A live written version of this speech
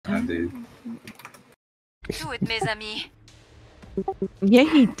Dude. Do it, mes amis. Yeah,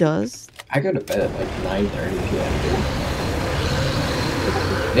 he does. I go to bed at like 9:30 p.m. dude.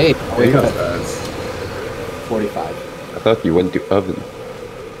 Hey, Wake up, 45. I thought you went to oven.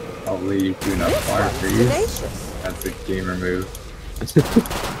 Probably you do enough fire freeze. That's a gamer move.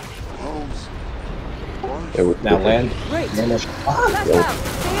 Now land. Great. Okay, That's out.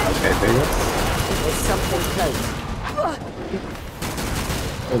 Okay, Bagels. There's something close.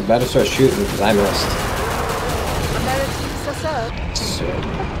 We better start shooting because I missed. So.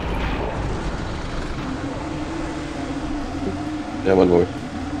 Yeah, one more.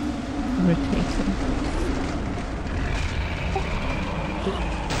 Rotating.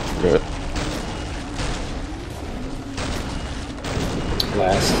 Right.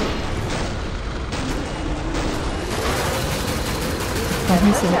 Last.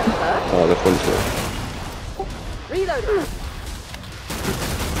 Oh, that one's good. Reload.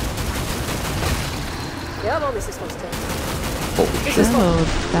 Yeah, I'm on this one's turn. Holy This shit. is Oh,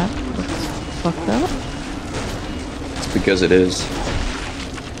 that looks fucked up. It's because it is.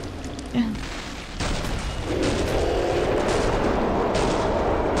 Yeah.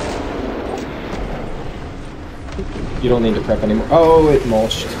 You don't need to prep anymore. Oh, it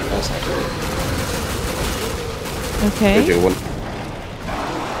mulched. That's not good. Okay. Okay, one.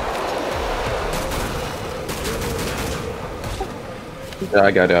 Yeah,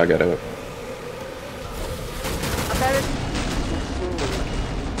 I got it, I got it.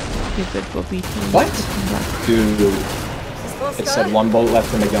 Stupid Bobby. What? Dude. It said one bullet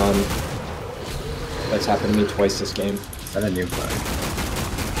left in the gun. That's happened to me twice this game. Is that a new flag?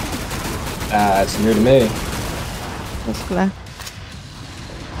 It's new to me. That's glad.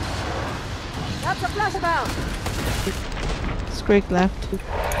 That's a flashbound. Scrake left.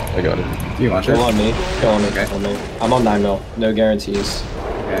 I got it. Do you want Kill it? on me. Kill on me. Okay. Kill on me. I'm on 9 mil. No guarantees.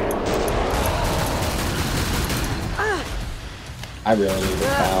 Okay. I really need a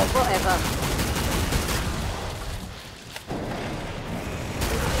foul. Whatever.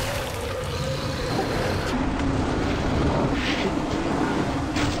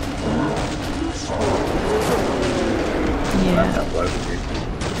 Yeah. That blood.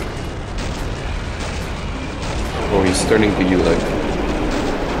 Oh, he's turning to you like.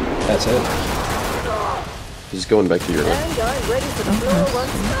 That's it. He's going back to your left. And I'm ready for the floor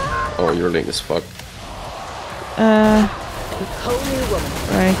once more. Oh, your lane is fucked. Whole new woman.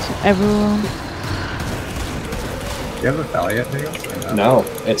 Right, everyone. Do you have a foul yet, Bagels? Or No,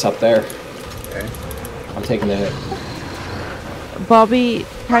 it's up there. Okay. I'm taking the hit. Bobby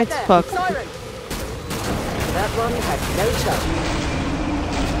tried to There, fuck. Siren. That one had no chance.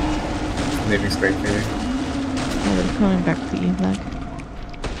 Leaving straight for you. Oh, they're coming back to you, like.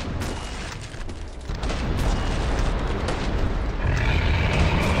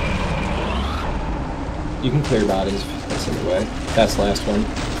 You can clear bodies if that's in the way. That's the last one.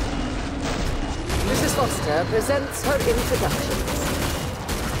 Mrs. Foster presents her introductions.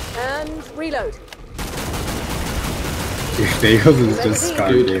 And reload. Dude, Bagels is just scar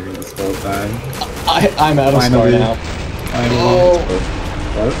Dude. gaming this whole time. I'm out of scar Finally. now. Oh.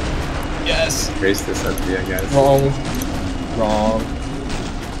 What? Yes. Race this up to you, I guess. Wrong. Wrong.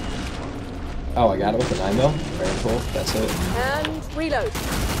 Oh, I got it with the 9 mil. Very cool. That's it. And reload.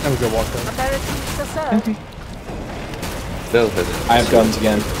 I'm gonna walk down. Apparently to serve. Okay. They'll hit it. I have guns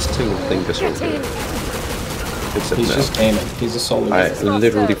again. Still think this one Get in. good. Except He's now. just gaming. He's a solo I gamer.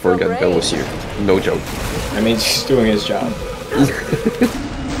 literally forgot that was you. No joke. I mean, he's doing his job.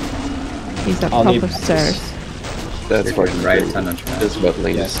 He's up I'll top need of stairs. That's You're fucking right, right. ton of trash. This bot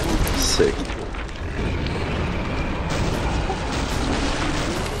lane Yes. is sick.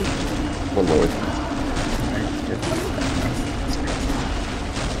 One more.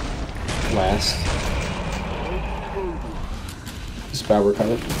 Last. Spell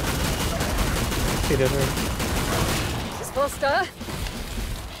recovered. He did her. Mrs. Foster.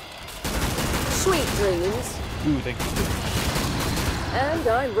 Sweet dreams. Ooh, thank you. And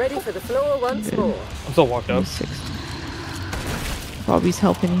I'm ready for the floor once more. I'm still walked up. 60. Bobby's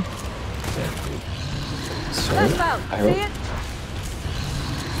helping you. So, Flashbound. I See hope. it?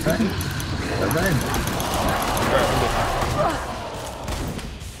 Bye-bye.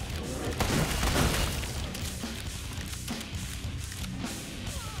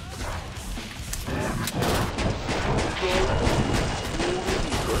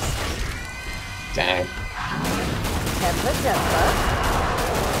 Dang. Temper, temper.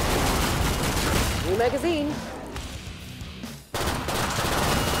 New magazine.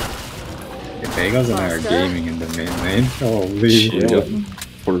 Bagels and I are gaming in the main lane. Holy Shit. shit.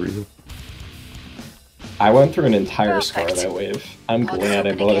 For real. I went through an entire score Perfect. that wave. I'm Let's glad I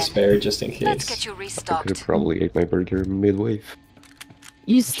open bought a again. spare just in Let's case. get you I could have restocked. probably ate my burger mid-wave.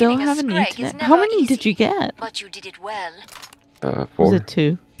 You still Killing a haven't Scrag eaten is it. How never many did easy. you get? But you did it well. Was 4. it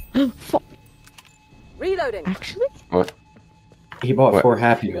 2? 4. Reloading. Actually? What? He bought What? 4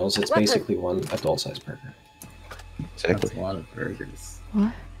 Happy Meals. It's Weapon. basically one adult-sized burger. Exactly. That's a lot of burgers.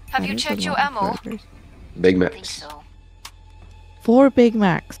 What? Have That you is a checked your lot of ammo? burgers. Big I think Macs. so. 4 Big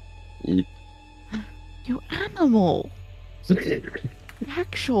Macs. Eat. You animal.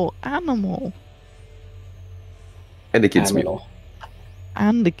 Actual animal. And the kids meal. Animal.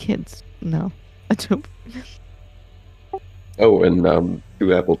 And the kids. No. I don't. Oh, and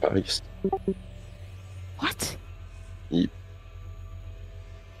 2 apple pies. What?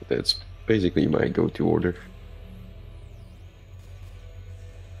 That's basically my go-to order.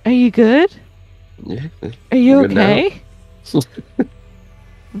 Are you good? Yeah. Are you Good now. okay?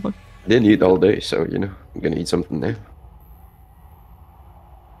 Didn't eat all day, so you know I'm gonna eat something now.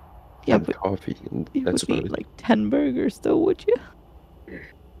 Yeah, Have but coffee, and you that's would about eat it. like 10 burgers though, would you?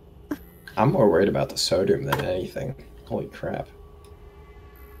 I'm more worried about the sodium than anything. Holy crap.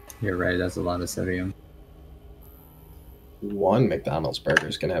 You're right, that's a lot of sodium. One McDonald's burger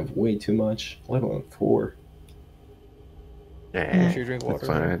is gonna have way too much, let alone 4. Make sure you drink That's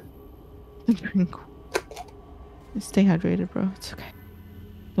water. fine. Drink. Stay hydrated, bro. It's okay.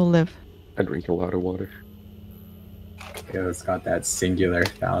 You'll live. I drink a lot of water. Yo, it's got that singular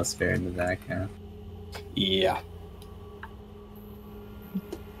phallus spare in the back, huh? Yeah.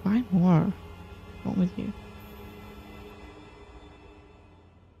 Buy more. What with you?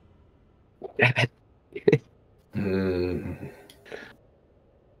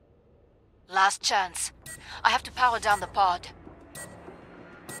 Last chance. I have to power down the pod.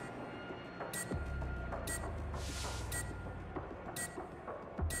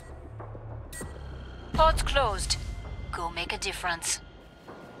 Pod's closed. Go make a difference.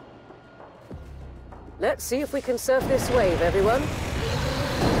 Let's see if we can surf this wave, everyone.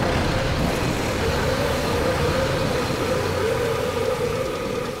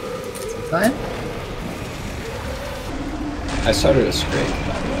 Fine? I started a streak,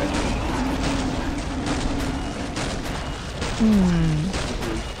 by the way.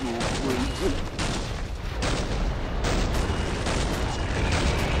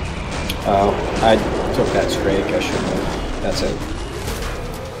 Oh, I took that streak. I shouldn't have. That's it.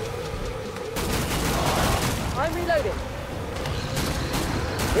 I'm reloading.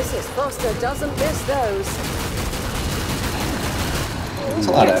 Mrs. Foster doesn't miss those. It's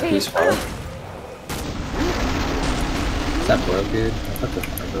a lot of FP's far. Is that blow good? I thought the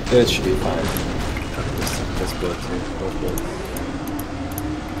fire broke. It should be fine. I thought this blow too. Both blows.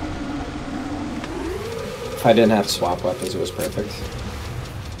 If I didn't have to swap weapons, it was perfect.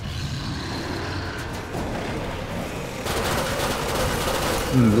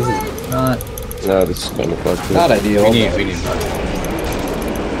 This is not. No, this is kind of fucked Not up. ideal. We but need blood.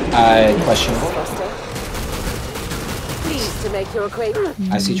 I question. Foster. Pleased to make your acquaintance.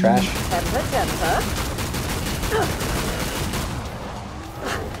 I see trash. Temper, temper.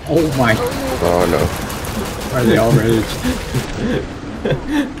 Oh my. Oh no. Why are they all raged?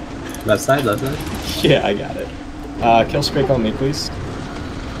 Left side, left side. Yeah, I got it. Kill streak on me, please.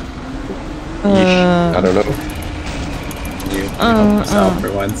 Yeesh. I don't know. You help us out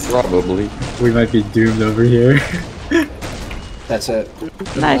for once. Probably. We might be doomed over here. That's it.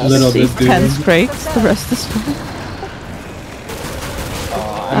 Nice. Little These bit 10 doomed. streaks. The rest is fine.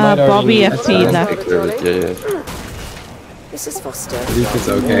 I might already Bobby lose FP that. left. Take care of it. Yeah, yeah. Mrs. Foster. At least it's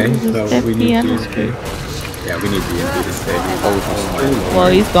okay. So we need Yeah. BNP. Yeah, we need BNP to stay. Oh, Well,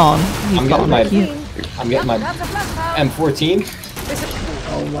 he's gone. He's I'm gone. getting Yeah. I'm getting my M14.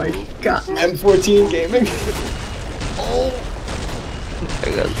 Oh my god. M14 gaming. I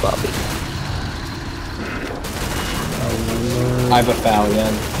got Bobby. I have a foul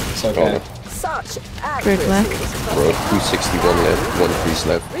again. It's okay. Such Drake left. accuracy. Bro, 261 left, 1 piece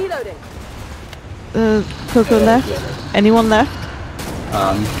left. Reloading. Coco left. Anyone left?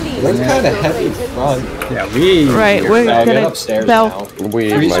 We're kind of heavy front. Yeah, we. Right, we're I'll get gonna upstairs bell. now. We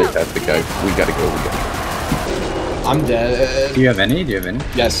Freeze. might have to go. We gotta go. I'm dead. Do you have any? Do you have any?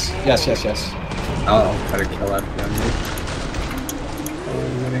 Yes, yes, yes, yes. I'll try to kill that one.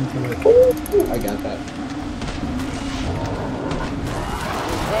 Oh, I didn't kill it. I got that.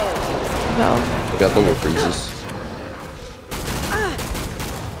 Bell. We got no more freezes.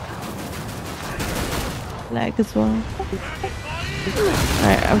 Lag as well.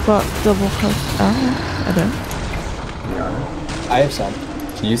 Alright, I've got double house. Oh, I don't. I have some.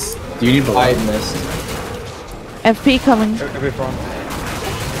 Can you? Do you need the I light? missed. FP coming. Every front.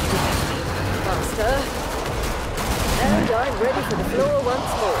 Faster. And I'm ready for the floor once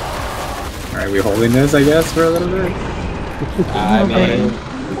more. Alright, we holding this, I guess, for a little bit? I Okay. mean,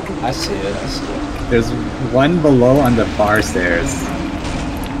 I see it. I see it. There's one below on the far stairs.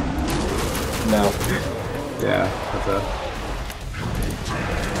 No. Yeah, that's a...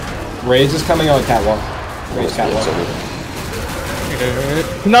 Rage is coming on catwalk. Rage It's catwalk. over.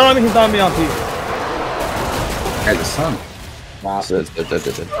 He's not on me, he's not on me on P. Guys, the sun. Wow. Dead.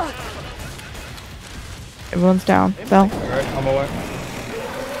 Everyone's down. Bell. Alright, I'm away.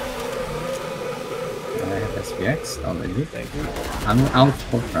 I have SPX? Oh, they do. Thank you. I'm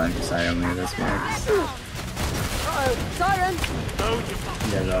full front, because I only have SPX. Uh-oh, siren!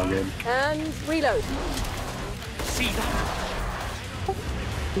 You guys are all good. And reload.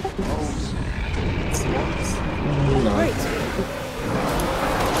 Great.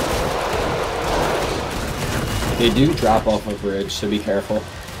 They do drop off a bridge, so be careful.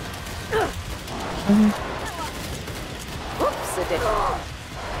 Whoops, a did.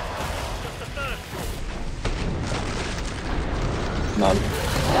 None.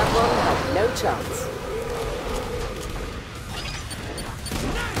 That one had no chance.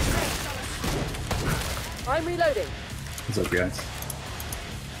 I'm reloading. What's up, guys?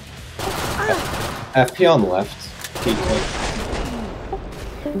 FP on left. Peek quick.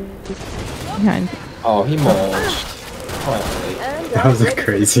 Behind. Oh, he mulched. Quietly. And That I'm was a ready for the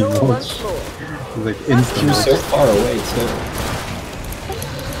crazy floor mulch. once more. It was like He instant. was so far away, too.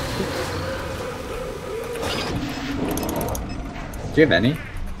 Do you have any?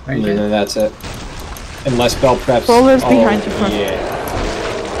 Right No, here? no, that's it. Unless Bell preps. Bowler's behind you, front.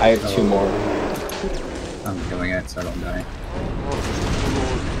 Yeah. I have two more. I'm killing it so I don't die.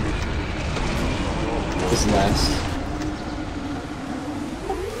 This last.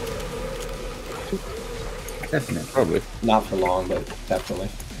 Definitely. Probably. Not for long, but definitely.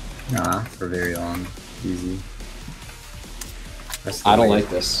 Nah, for very long. Easy. That's the I don't way. like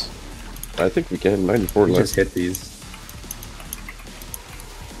this. I think we can. 94 We left. just hit these.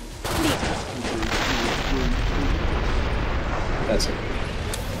 That's it.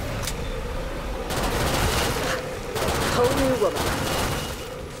 Whole new woman.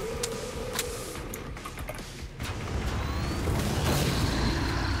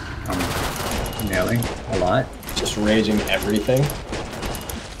 Nailing a lot. Just raging everything.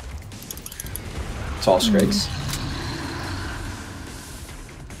 It's all Scriggs.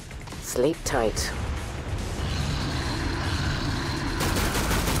 Sleep tight.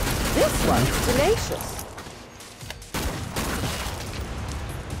 This one's tenacious.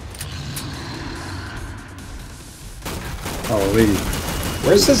 Holy.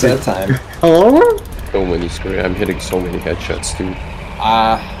 Where's the Z time? Hello? So many square. I'm hitting so many headshots too.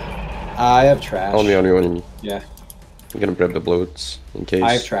 I have trash. On me. Yeah, I'm gonna grab the bloats in case.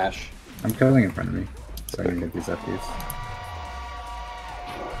 I have trash. I'm killing in front of me, so I can get these FPs.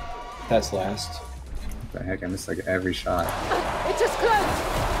 That's last. What the heck? I missed like every shot. It just closed.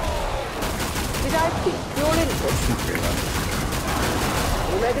 Did I peek your interest? Pretty low.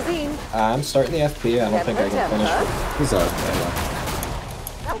 New magazine. I'm starting the FP. I don't think I can finish it. Who's up?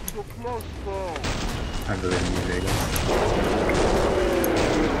 I really need Bagels.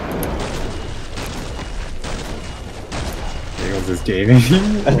 Bagels is gaming.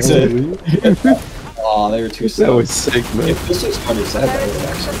 That's it. Oh, they were too That slow. was sick, man. If this was 100%, I would have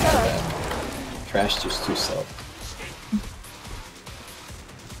actually had that. Trash just too slow.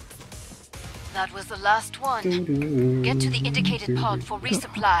 That was the last one. Get to the indicated pod for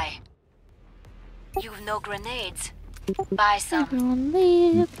resupply. You've no grenades. Buy some. Everyone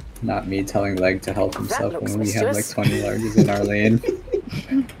leave. Not me telling Leg to help himself looks when we have like mischievous. 20 larges in our lane.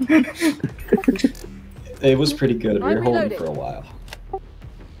 It was pretty good. We I'm were holding reloading. for a while.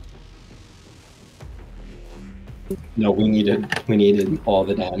 No, we needed all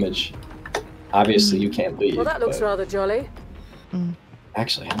the damage. Obviously, you can't leave. Well, that looks but- rather jolly.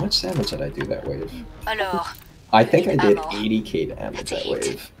 Actually, how much damage did I do that wave? Alors, I think I did Ammo. 80k damage that Hit.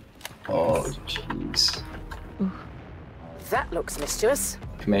 wave. Oh, jeez. That looks mischievous.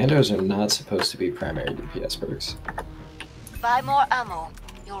 Commandos are not supposed to be primary DPS perks. buy more ammo.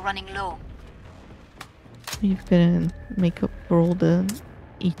 You're running low. We've been make up for all the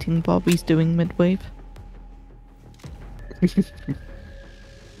eating Bobby's doing mid-wave.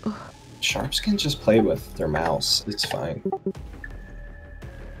 Sharps can just play with their mouse. It's fine.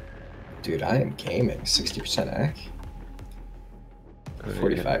 Dude, I am gaming. 60% AC.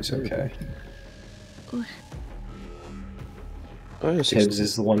 45's okay. Oh, yeah, Tibbs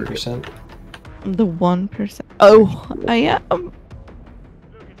is the 1%. The 1%. Oh, I am.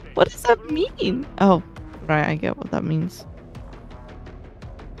 What does that mean? Oh, right. I get what that means.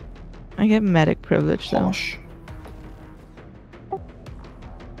 I get medic privilege though. Posh.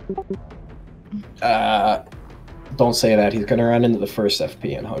 Don't say that. He's gonna run into the first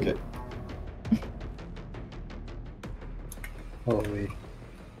FP and hug it. Holy.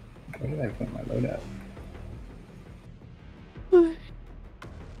 Where did I put my loadout?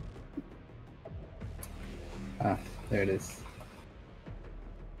 Ah, there it is.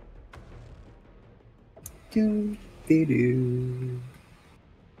 Doo, doo, doo.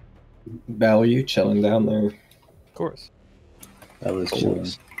 Val, are you chilling down there? Of course. That was chilling.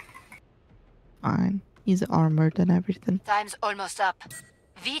 Fine. He's armored and everything. Time's almost up.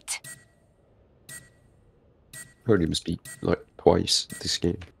 Vite! Heard him speak like twice this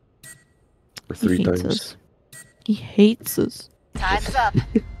game. Or He 3 hates times. us. He hates us. Time's up.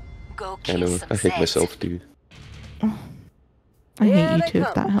 Go I kill know, some I hate Zeds. myself too. I Here hate you they too,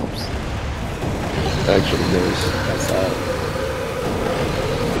 if come. that helps. Actually, nice. That's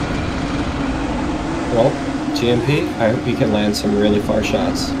Well, GMP, I hope you can land some really far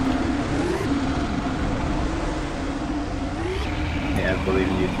shots. Yeah, I believe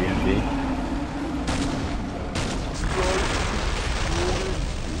in you, GMP.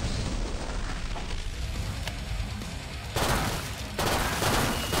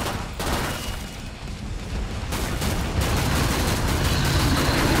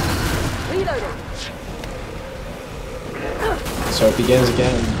 Reloading. So it begins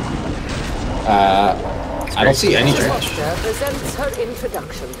again. I don't see any trash. Foster presents her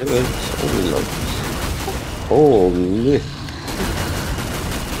introduction. Holy.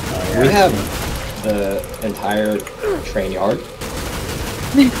 We have the entire train yard.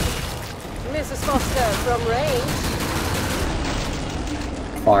 Mrs. Foster from range.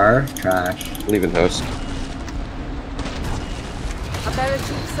 Far trash. Leaving house.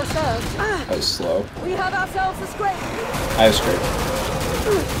 Aperitifs are served. That was slow. We have ourselves a scrape. I have script.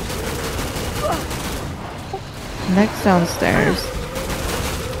 Next downstairs.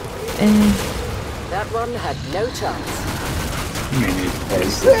 And That one had no chance. Maybe. What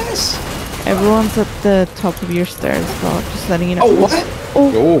is this? everyone's at the top of your stairs, well, just letting you know. Oh, what?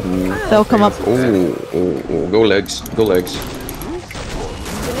 Oh, Oh, they'll come up. oh, go legs, go legs.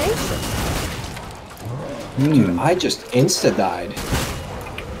 Dude, I just insta-died.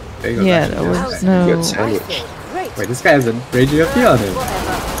 There you go, Yeah, that's there a was good no. Good I sandwich. feel great. Wait, this guy has a raging FP on him.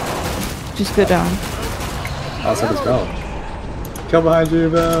 Whatever. Just go down. Also, this Bell. Kill behind you,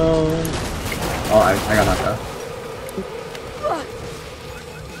 Bell. Oh, I got knocked out.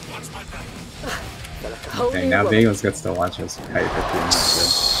 Whole Okay, new now world. Bagels gets to watch us kite 50 minutes.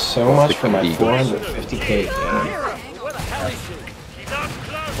 So much for my 450k game.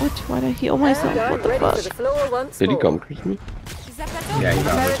 What? Why'd I heal myself? And I'm What the ready for fuck? the floor once Did he more. come with me? Yeah, he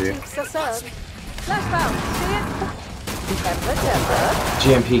got with you. Aperitifs are served. Flashbound. See it? Temper, temper.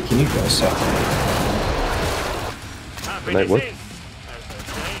 GMP, can you go so? Night what?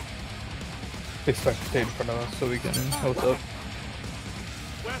 They spectate in front of us so we can know what's up.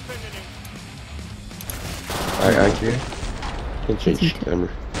 I can change camera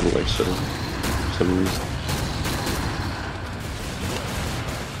anyway, so for some reason.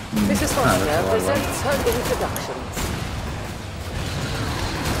 Mrs. that's Foster a lot of presents her introductions.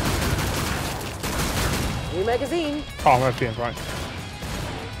 New magazine. Oh, I'm gonna be in front.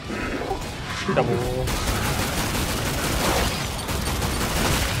 Double.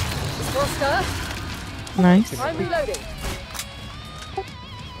 Mrs. Foster, Nice. I'm reloading.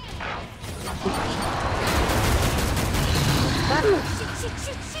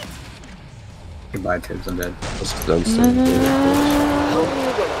 Goodbye, Tibbs, I'm dead. Let's go downstairs. No, no, no. Whole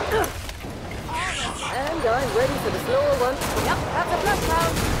new world. And I'm ready for the floor once. Yep, that's a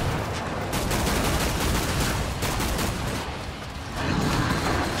flashbound.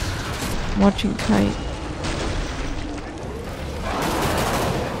 Watching kite.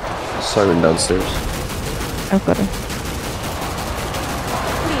 Siren downstairs. I've got it.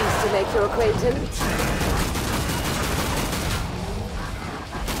 Pleased to make your acquaintance.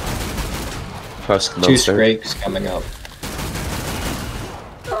 Husk 2 downstairs. scrapes coming up.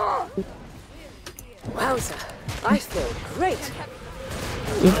 Wowza, I feel great.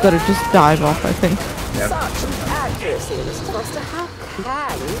 We've got to just dive off, I think. Yep. Such accuracy, Mrs. Foster. How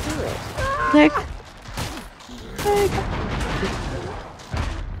can you do it? Nick.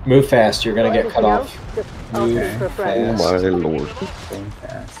 Move fast, you're gonna get cut Anything off. else? I'll Move speak for a Oh friend. my lord. Going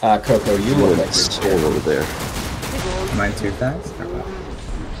fast. Coco, you You look went like you're so over there. Am I too fast? Or what?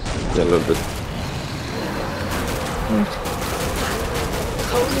 Yeah, a little bit.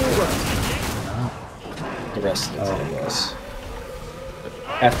 Whole new world. the rest of the team was.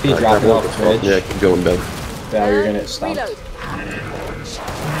 FP Alright, dropping grab off one. the bridge. Yeah, keep going, Ben. Val, you're gonna stop. Reload.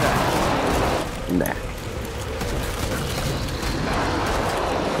 Nah.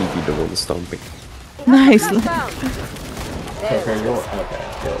 think you don't want to stomp me. Nice. Flash found. Okay, you're okay.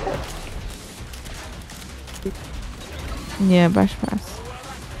 Yeah, bash pass.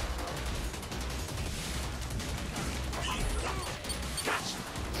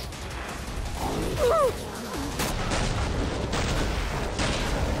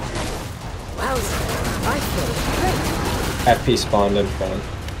 Wowza, I feel great. FP spawned in front.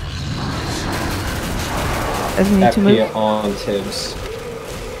 Doesn't need to FP move. on Tibbs.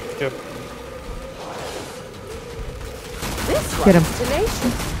 Yep. This Get him. one's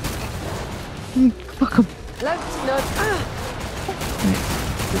tenacious. Fuck him. Cloaked nod. Ah!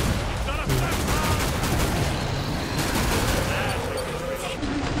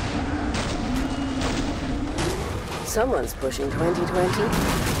 Someone's pushing 2020.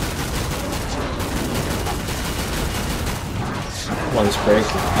 One's break.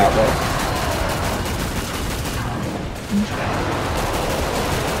 Outlet.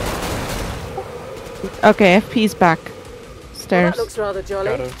 Okay, FP's back. Well, Stairs. that looks rather jolly.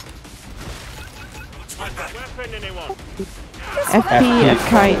 Got it. FP at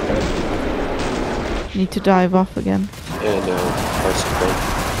kite. Need to dive off again. And bicycle.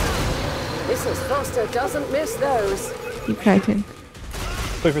 Mrs. Foster doesn't miss those. Keep kiting.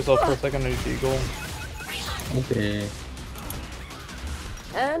 Play for yourself for a second, I need to eagle. Okay.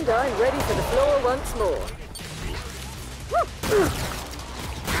 And I'm ready for the floor once more.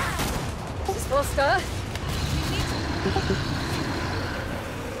 Mrs. Foster.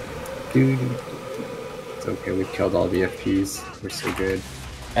 Dude. It's okay, we killed all the FPs. We're so good.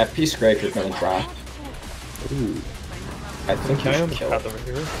 FP Scrape is gonna drop. Ooh. I think you Can I should have the kill path it. over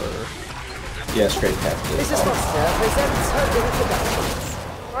here? Or... Yeah, Scrape FP. Mrs. Foster presents her introductions.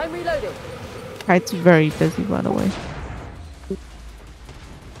 I'm reloading. Kite's very busy, by the way.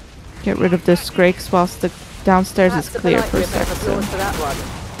 Get rid of the Scrakes whilst the downstairs is Perhaps a clear polite for a round of sec. applause for that one.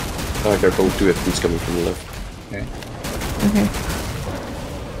 Careful, 2 FPs coming from the left. Okay. Okay.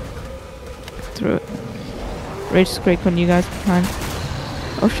 Through it. Rage Scrake when you guys behind.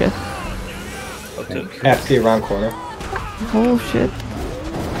 Oh shit. FP around corner. Oh shit.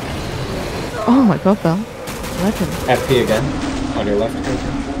 Oh my god, Bell. Legend. FP again. On your left.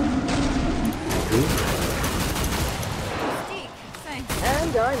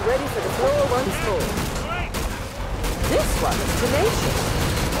 And I'm ready for the floor once more. This one is tenacious.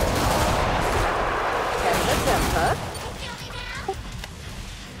 Temper.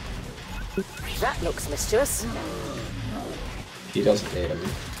 That looks mischievous. He doesn't need him.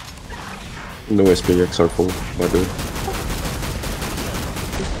 No SPX are full, by the way.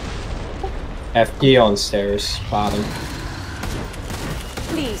 FP on stairs. Bottom.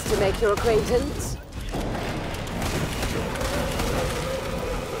 Pleased to make your acquaintance.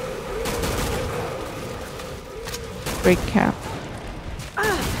 Break cap.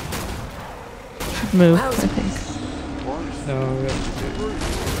 Should move, I think. No, we have to do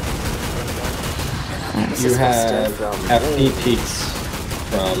You have FP peaks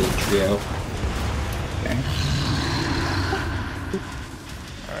from trio. Okay.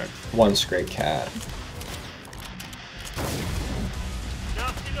 Alright. One Scrape cat.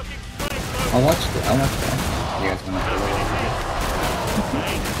 I'll watch that. You guys wanna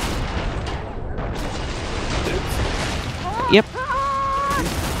Yep.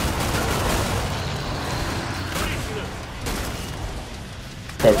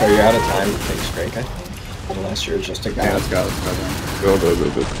 Coco, you're out of time to take Scrape, I think. Unless you're just a guy. Okay, let's go then. Go.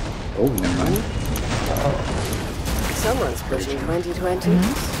 Oh, never mind. Someone's pushing 2020.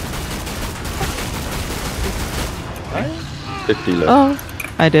 50 left. Oh,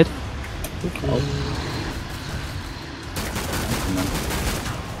 I did.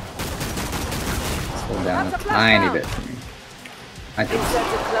 Slow down a tiny bit for me. I think.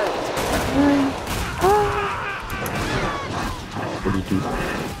 Insets are closed. 42.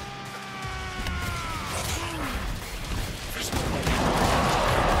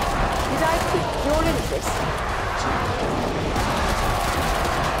 Did I pique your interest?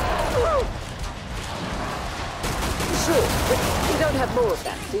 Sure, but you don't have more of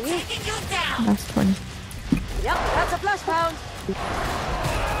that, do you? Last 20. Yep, that's a flash pound.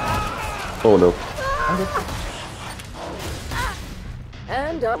 Oh no.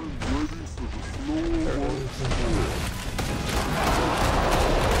 And up.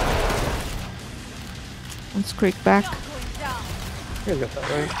 One Scrake back. You guys got that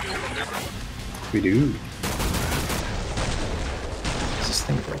right. We do. Is this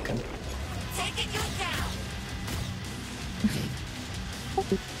thing broken?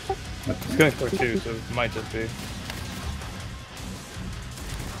 It's going for 2, so it might just be.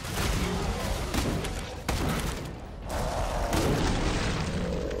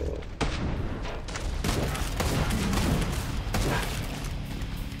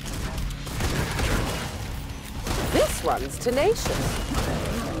 one's tenacious.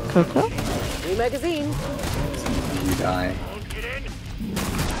 Coco? New magazine. You die.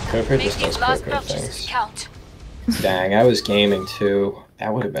 Coco Make just does these last Coco purchases things. count. Dang, I was gaming too.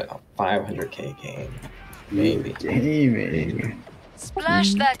 That would have been a 500k game. Maybe. Gaming.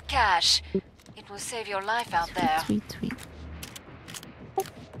 Splash that cash. It will save your life out there. Sweet, sweet.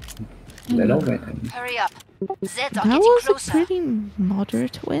 Little win. Hurry up. Zeds are That getting was a closer. pretty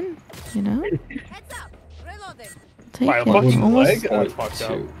moderate win, you know? Heads up. Reloading. Take By a it. fucking Almost- leg? That's fucked up.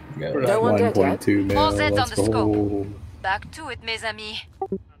 2 million. Don't want that yet. 1.2 mil. All Zeds on Let's the scope. go. Back to it, mes amis.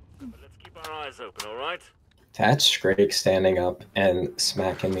 Let's keep our eyes open, all right? That Scrake standing up and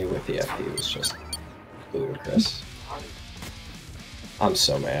smacking me with the FP was just ludicrous. I'm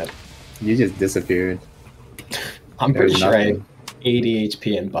so mad. You just disappeared. I'm There's pretty sure I had nothing. 80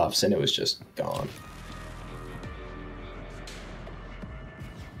 HP and buffs and it was just gone.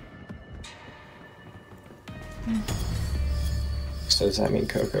 So does that mean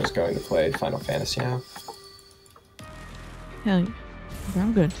Coco's going to play Final Fantasy now? Hell yeah.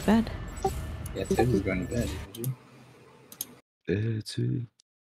 I'm going to bed. Yeah, Tibbs is going to bed. That's it.